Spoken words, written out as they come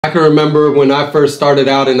I can remember when I first started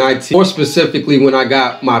out in IT, more specifically when I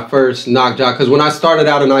got my first knock job, because when I started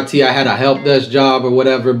out in IT, I had a help desk job or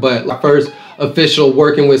whatever, but my first official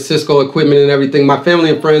working with Cisco equipment and everything, my family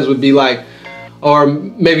and friends would be like, or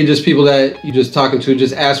maybe just people that you just talking to,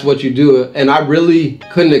 just ask what you do. And I really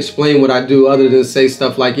couldn't explain what I do other than say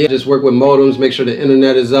stuff like, yeah, just work with modems, make sure the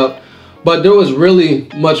internet is up. But there was really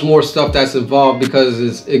much more stuff that's involved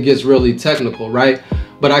because it gets really technical, right?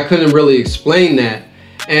 But I couldn't really explain that.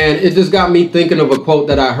 And it just got me thinking of a quote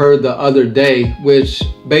that I heard the other day, which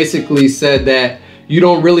basically said that you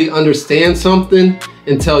don't really understand something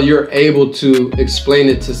until you're able to explain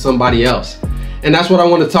it to somebody else. And that's what I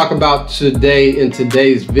want to talk about today in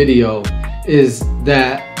today's video, is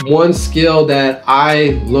that one skill that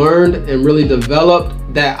I learned and really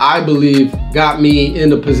developed that I believe got me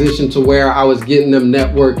in a position to where I was getting them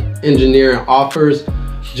network engineering offers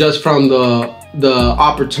just from the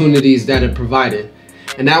opportunities that it provided.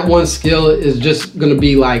 And that one skill is just gonna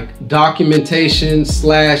be like documentation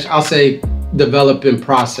slash, I'll say, developing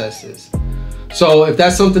processes. So if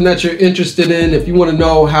that's something that you're interested in, if you wanna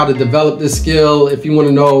know how to develop this skill, if you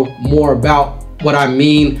wanna know more about what I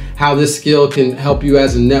mean, how this skill can help you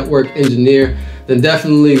as a network engineer, then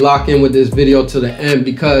definitely lock in with this video to the end,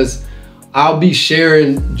 because I'll be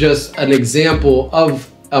sharing just an example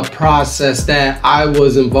of a process that I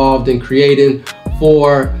was involved in creating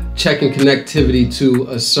for checking connectivity to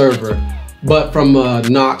a server, but from a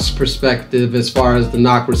NOC's perspective, as far as the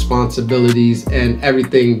NOC responsibilities and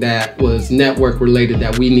everything that was network related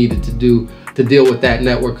that we needed to do to deal with that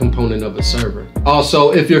network component of a server.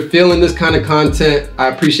 Also, if you're feeling this kind of content, I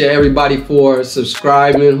appreciate everybody for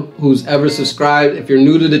subscribing, who's ever subscribed. If you're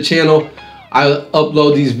new to the channel, I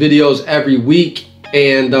upload these videos every week,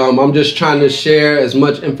 and I'm just trying to share as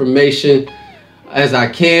much information as I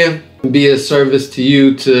can, be a service to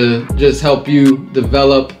you to just help you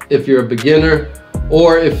develop if you're a beginner,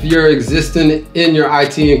 or if you're existing in your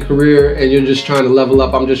IT and career and you're just trying to level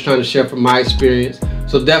up. I'm just trying to share from my experience.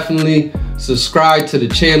 So definitely subscribe to the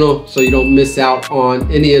channel so you don't miss out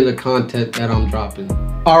on any of the content that I'm dropping.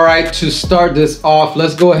 All right, to start this off,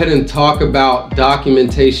 let's go ahead and talk about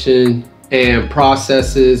documentation and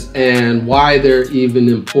processes and why they're even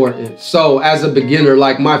important. So as a beginner,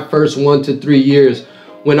 like my first 1 to 3 years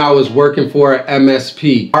when I was working for an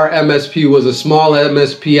MSP, our MSP was a small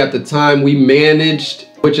MSP at the time. We managed,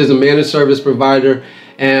 which is a managed service provider,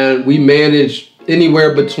 and we managed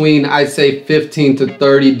anywhere between, I'd say, 15 to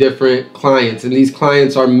 30 different clients. And these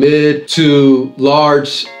clients are mid to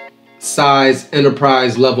large size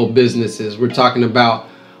enterprise level businesses. We're talking about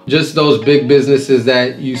just those big businesses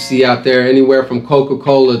that you see out there, anywhere from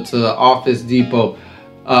Coca-Cola to Office Depot.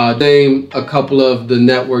 Name a couple of the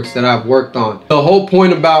networks that I've worked on. The whole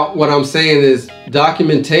point about what I'm saying is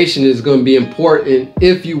documentation is going to be important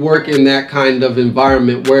if you work in that kind of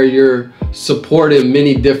environment where you're supporting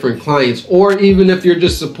many different clients, or even if you're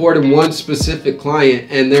just supporting one specific client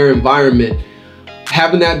and their environment.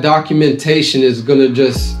 Having that documentation is going to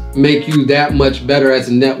just make you that much better as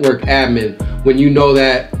a network admin when you know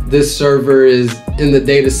that this server is in the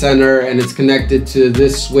data center and it's connected to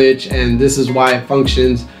this switch, and this is why it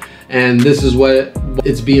functions, and this is what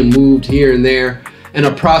it's being moved here and there, and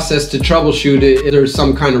a process to troubleshoot it if there's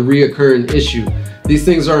some kind of reoccurring issue. These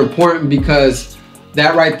things are important because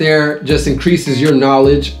that right there just increases your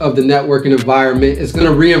knowledge of the networking environment. It's going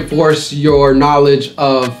to reinforce your knowledge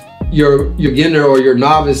of your beginner or your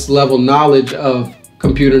novice level knowledge of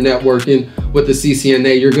computer networking with the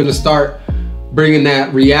CCNA. You're going to start bringing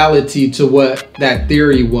that reality to what that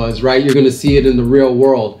theory was, right? You're going to see it in the real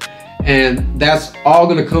world, and that's all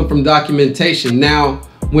going to come from documentation. Now,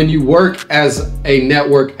 when you work as a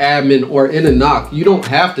network admin or in a NOC, you don't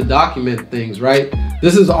have to document things, right?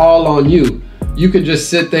 This is all on you. You can just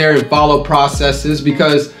sit there and follow processes,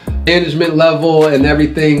 because management level and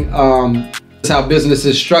everything, that's how business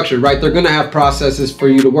is structured, right? They're going to have processes for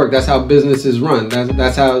you to work. That's how businesses run.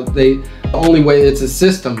 That's how the only way, it's a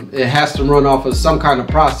system. It has to run off of some kind of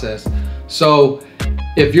process. So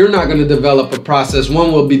if you're not going to develop a process,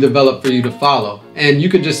 one will be developed for you to follow, and you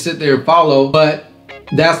could just sit there and follow. But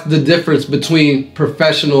that's the difference between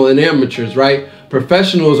professional and amateurs, right?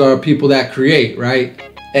 Professionals are people that create, right?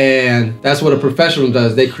 And that's what a professional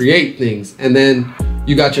does. They create things. And then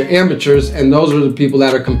you got your amateurs, and those are the people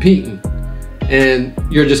that are competing. And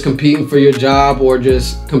you're just competing for your job, or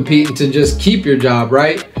just competing to just keep your job,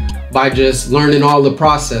 right? By just learning all the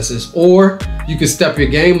processes. Or you can step your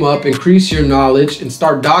game up, increase your knowledge, and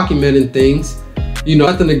start documenting things You know,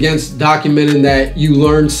 nothing against documenting that you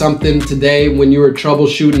learned something today when you were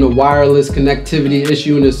troubleshooting a wireless connectivity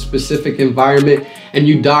issue in a specific environment, and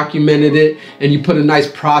you documented it and you put a nice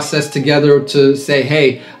process together to say,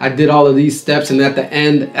 hey, I did all of these steps, and at the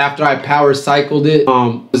end, after I power cycled it,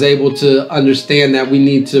 was able to understand that we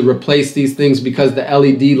need to replace these things because the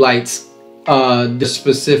LED lights, the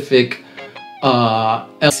specific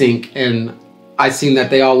sync, and I seen that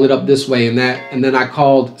they all lit up this way and that, and then I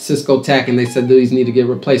called Cisco Tech and they said these need to get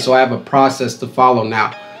replaced. So I have a process to follow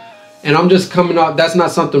now. And I'm just coming off, that's not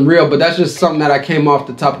something real, but that's just something that I came off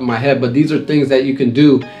the top of my head. But these are things that you can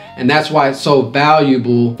do, and that's why it's so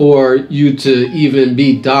valuable for you to even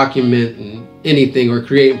be documenting anything or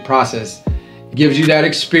creating process. It gives you that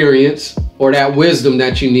experience or that wisdom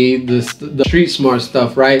that you need, the street smart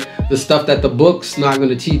stuff, right? The stuff that the book's not going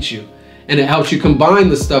to teach you. And it helps you combine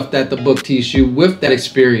the stuff that the book teaches you with that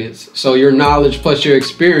experience. So your knowledge plus your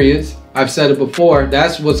experience, I've said it before,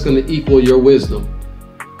 that's what's going to equal your wisdom.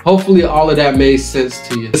 Hopefully all of that made sense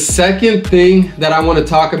to you. The second thing that I want to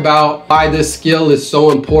talk about, why this skill is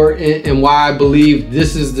so important and why I believe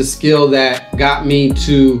this is the skill that got me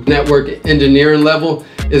to network engineering level,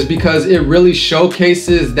 is because it really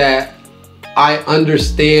showcases that I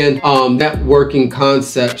understand networking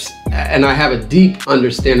concepts, and I have a deep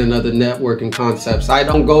understanding of the networking concepts. I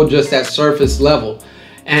don't go just at surface level.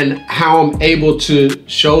 And how I'm able to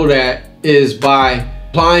show that is by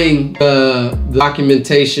applying the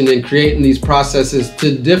documentation and creating these processes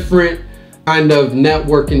to different kind of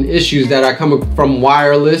networking issues that I come from,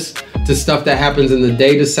 wireless to stuff that happens in the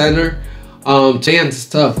data center. And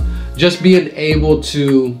stuff. Just being able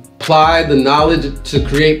to apply the knowledge to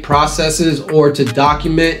create processes or to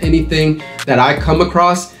document anything that I come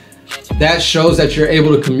across, that shows that you're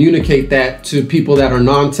able to communicate that to people that are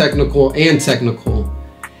non-technical and technical.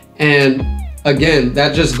 And again,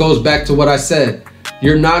 that just goes back to what I said.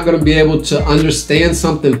 You're not going to be able to understand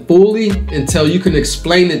something fully until you can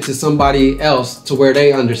explain it to somebody else to where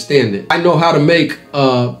they understand it. I know how to make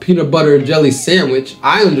a peanut butter and jelly sandwich.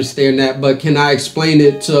 I understand that, but can I explain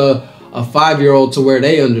it to a 5-year-old to where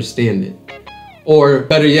they understand it? Or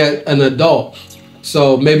better yet, an adult.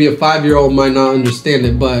 So maybe a 5-year-old might not understand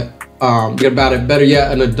it, but think about it, better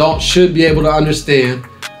yet, an adult should be able to understand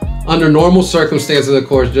under normal circumstances, of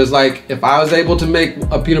course. Just like if I was able to make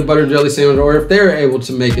a peanut butter jelly sandwich, or if they're able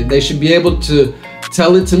to make it, they should be able to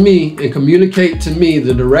tell it to me and communicate to me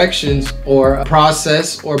the directions or a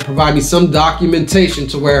process, or provide me some documentation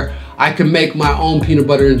to where I can make my own peanut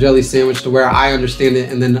butter and jelly sandwich to where I understand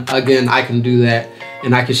it. And then again, I can do that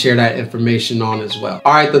and I can share that information on as well.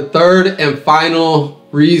 All right, the third and final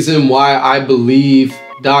reason why I believe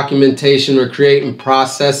documentation or creating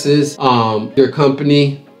processes, your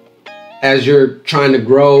company, as you're trying to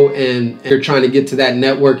grow and you're trying to get to that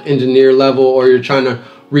network engineer level, or you're trying to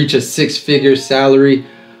reach a 6-figure salary,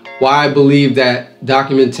 why I believe that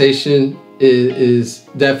documentation is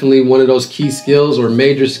definitely one of those key skills or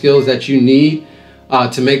major skills that you need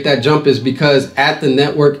to make that jump, is because at the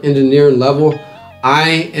network engineering level,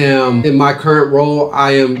 I am, in my current role,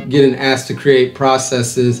 I am getting asked to create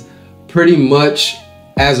processes pretty much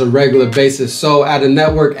as a regular basis. So at a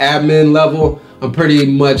network admin level, I'm pretty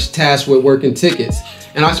much tasked with working tickets.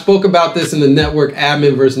 And I spoke about this in the network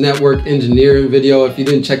admin versus network engineering video. If you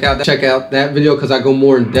didn't check out that video, because I go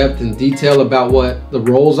more in depth and detail about what the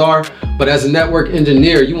roles are. But as a network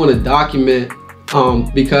engineer, you want to document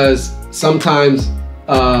because sometimes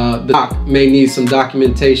the doc may need some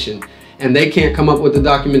documentation, and they can't come up with the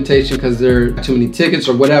documentation because there are too many tickets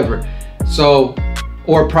or whatever. So,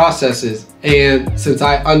 or processes. And since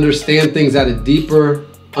I understand things at a deeper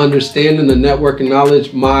understanding, the networking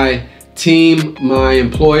knowledge, my team, my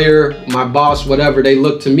employer, my boss, whatever, they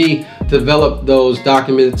look to me to develop those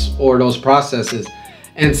documents or those processes.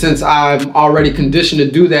 And since I'm already conditioned to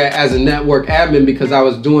do that as a network admin, because I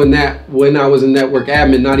was doing that when I was a network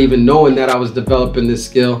admin, not even knowing that I was developing this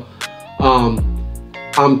skill,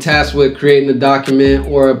 I'm tasked with creating a document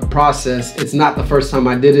or a process. It's not the first time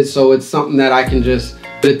I did it, so it's something that I can just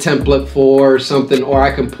get a template for or something, or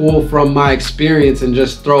I can pull from my experience and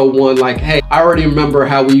just throw one like, hey, I already remember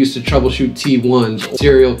how we used to troubleshoot T1s or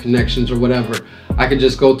serial connections or whatever. I could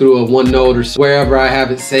just go through a OneNote or wherever I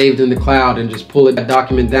have it saved in the cloud and just pull that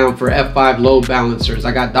document down for F5 load balancers.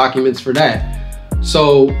 I got documents for that.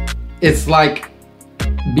 So it's like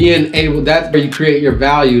being able, that's where you create your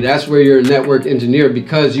value. That's where you're a network engineer,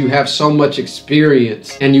 because you have so much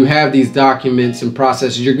experience and you have these documents and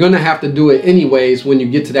processes. You're gonna have to do it anyways when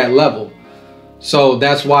you get to that level. So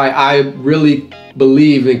that's why I really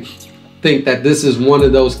believe and think that this is one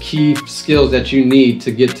of those key skills that you need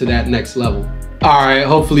to get to that next level. All right,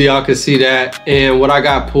 hopefully y'all can see that. And what I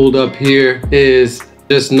got pulled up here is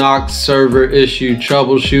this NOC server issue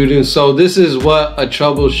troubleshooting. So this is what a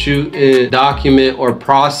troubleshooting document or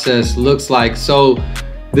process looks like. So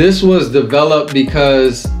this was developed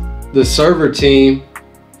because the server team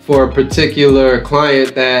for a particular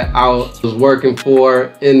client that I was working for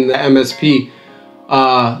in the MSP,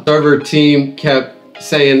 server team kept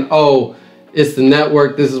saying, oh, it's the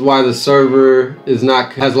network, this is why the server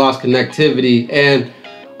has lost connectivity, and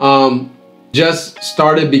just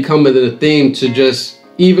started becoming a theme to just,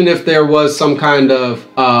 even if there was some kind of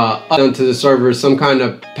done to the server, some kind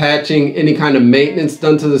of patching, any kind of maintenance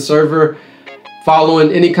done to the server,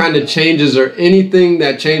 following any kind of changes or anything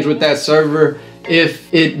that changed with that server,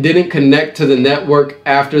 if it didn't connect to the network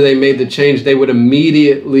after they made the change, they would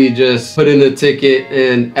immediately just put in a ticket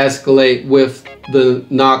and escalate with the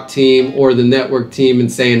NOC team or the network team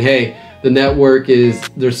and saying, hey,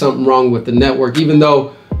 there's something wrong with the network. Even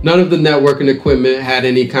though none of the networking equipment had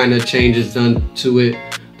any kind of changes done to it,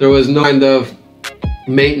 there was no kind of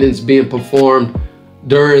maintenance being performed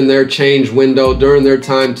during their change window, during their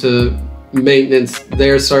time to maintenance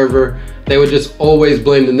their server. They would just always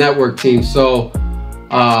blame the network team. So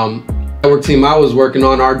network team I was working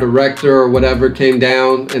on, our director or whatever, came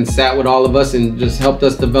down and sat with all of us and just helped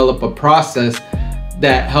us develop a process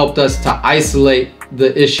that helped us to isolate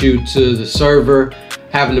the issue to the server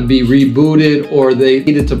having to be rebooted, or they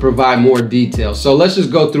needed to provide more details. So let's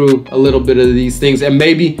just go through a little bit of these things, and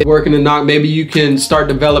maybe working in NOC, maybe you can start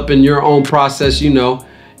developing your own process, you know,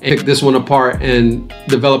 and pick this one apart and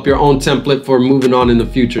develop your own template for moving on in the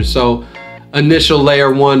future. So initial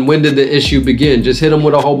layer one, when did the issue begin? Just hit them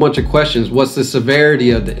with a whole bunch of questions. What's the severity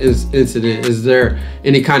of the incident? Is there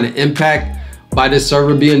any kind of impact by this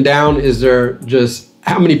server being down? Is there just,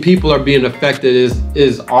 how many people are being affected?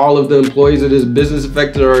 Is all of the employees of this business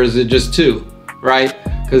affected, or is it just two, right?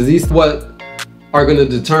 Because these what are going to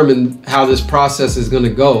determine how this process is going to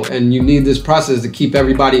go. And you need this process to keep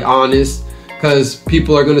everybody honest, because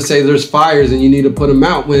people are going to say there's fires and you need to put them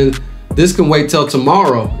out, when this can wait till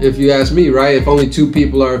tomorrow, if you ask me, right? If only 2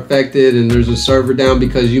 people are affected and there's a server down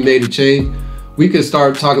because you made a change, we could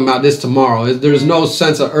start talking about this tomorrow. There's no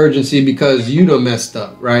sense of urgency because you done messed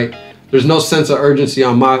up, right? There's no sense of urgency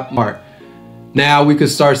on my part. Now we could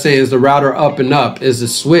start saying, is the router up and up? Is the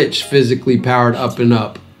switch physically powered up and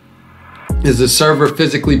up? Is the server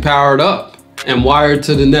physically powered up and wired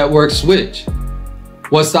to the network switch?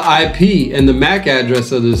 What's the IP and the MAC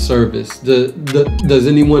address of the service? Does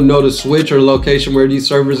anyone know the switch or location where these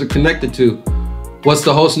servers are connected to? What's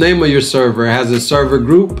the host name of your server? Has the server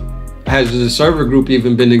group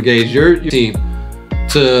even been engaged? Your team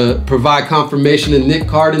to provide confirmation and NIC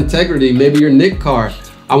card integrity, maybe your NIC card.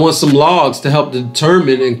 I want some logs to help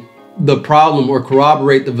determine the problem or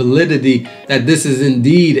corroborate the validity that this is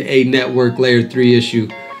indeed a network layer 3 issue.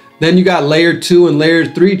 Then you got layer 2 and layer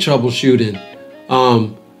 3 troubleshooting.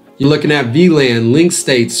 You're looking at VLAN, link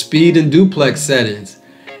state, speed, and duplex settings.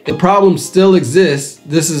 If the problem still exists,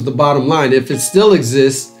 this is the bottom line. If it still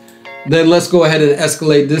exists, then let's go ahead and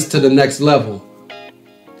escalate this to the next level.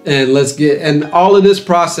 And all of this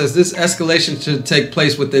process, this escalation should take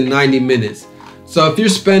place within 90 minutes. So if you're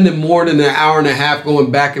spending more than an hour and a half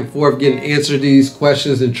going back and forth getting answered these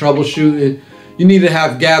questions and troubleshooting, you need to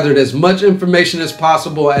have gathered as much information as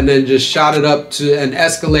possible and then just shot it up to and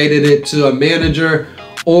escalated it to a manager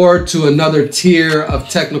or to another tier of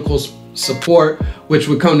technical support, which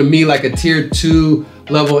would come to me like a tier 2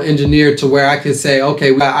 level engineer, to where I could say,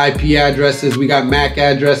 okay, we got IP addresses, we got MAC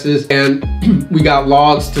addresses, and we got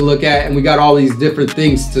logs to look at, and we got all these different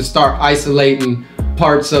things to start isolating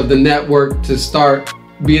parts of the network to start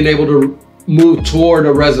being able to move toward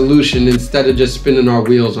a resolution instead of just spinning our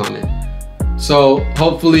wheels on it. So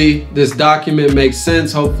hopefully this document makes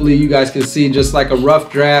sense. Hopefully you guys can see just like a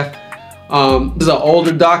rough draft. This is an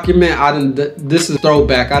older document. This is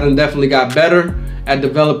throwback. I done definitely got better at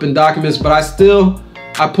developing documents, but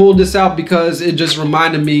I pulled this out because it just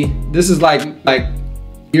reminded me, this is like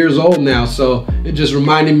years old now. So it just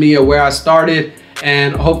reminded me of where I started,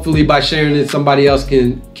 and hopefully by sharing it, somebody else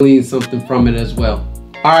can glean something from it as well.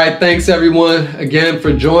 All right, thanks everyone again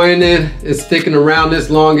for joining. It's sticking around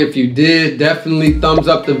this long. If you did, definitely thumbs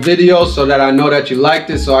up the video so that I know that you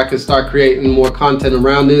liked it, so I can start creating more content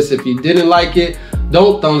around this. If you didn't like it,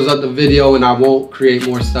 don't thumbs up the video and I won't create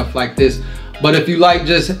more stuff like this. But if you like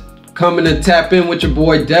just coming and tap in with your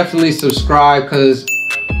boy, definitely subscribe, because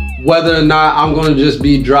whether or not I'm gonna just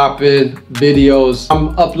be dropping videos, I'm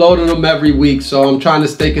uploading them every week. So I'm trying to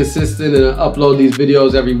stay consistent and upload these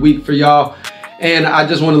videos every week for y'all. And I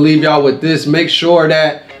just want to leave y'all with this. Make sure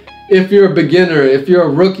that if you're a beginner, if you're a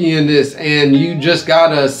rookie in this and you just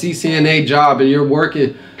got a CCNA job and you're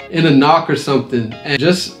working in a NOC or something, and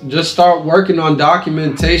just start working on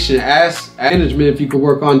documentation. Ask management if you could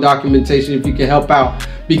work on documentation, if you can help out,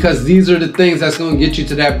 because these are the things that's going to get you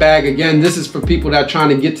to that bag. Again, this is for people that are trying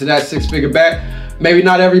to get to that six-figure bag. Maybe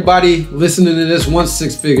not everybody listening to this wants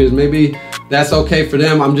six figures. Maybe that's okay for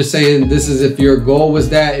them. I'm just saying, this is if your goal was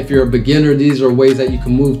that. If you're a beginner, these are ways that you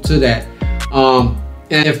can move to that.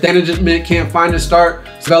 And if management can't find it, start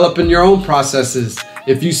developing your own processes.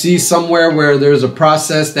 If you see somewhere where there's a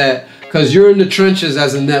process that, because you're in the trenches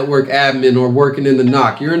as a network admin or working in the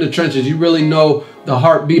NOC, you're in the trenches, you really know the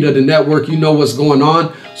heartbeat of the network, you know what's going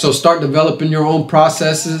on. So start developing your own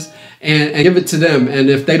processes and give it to them. And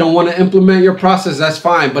if they don't want to implement your process, that's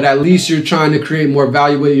fine, but at least you're trying to create more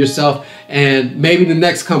value with yourself, and maybe the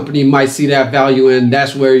next company might see that value, and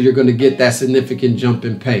that's where you're going to get that significant jump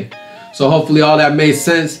in pay. So hopefully all that made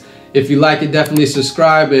sense. If you like it, definitely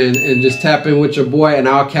subscribe and just tap in with your boy, and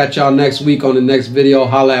I'll catch y'all next week on the next video.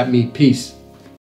 Holla at me. Peace.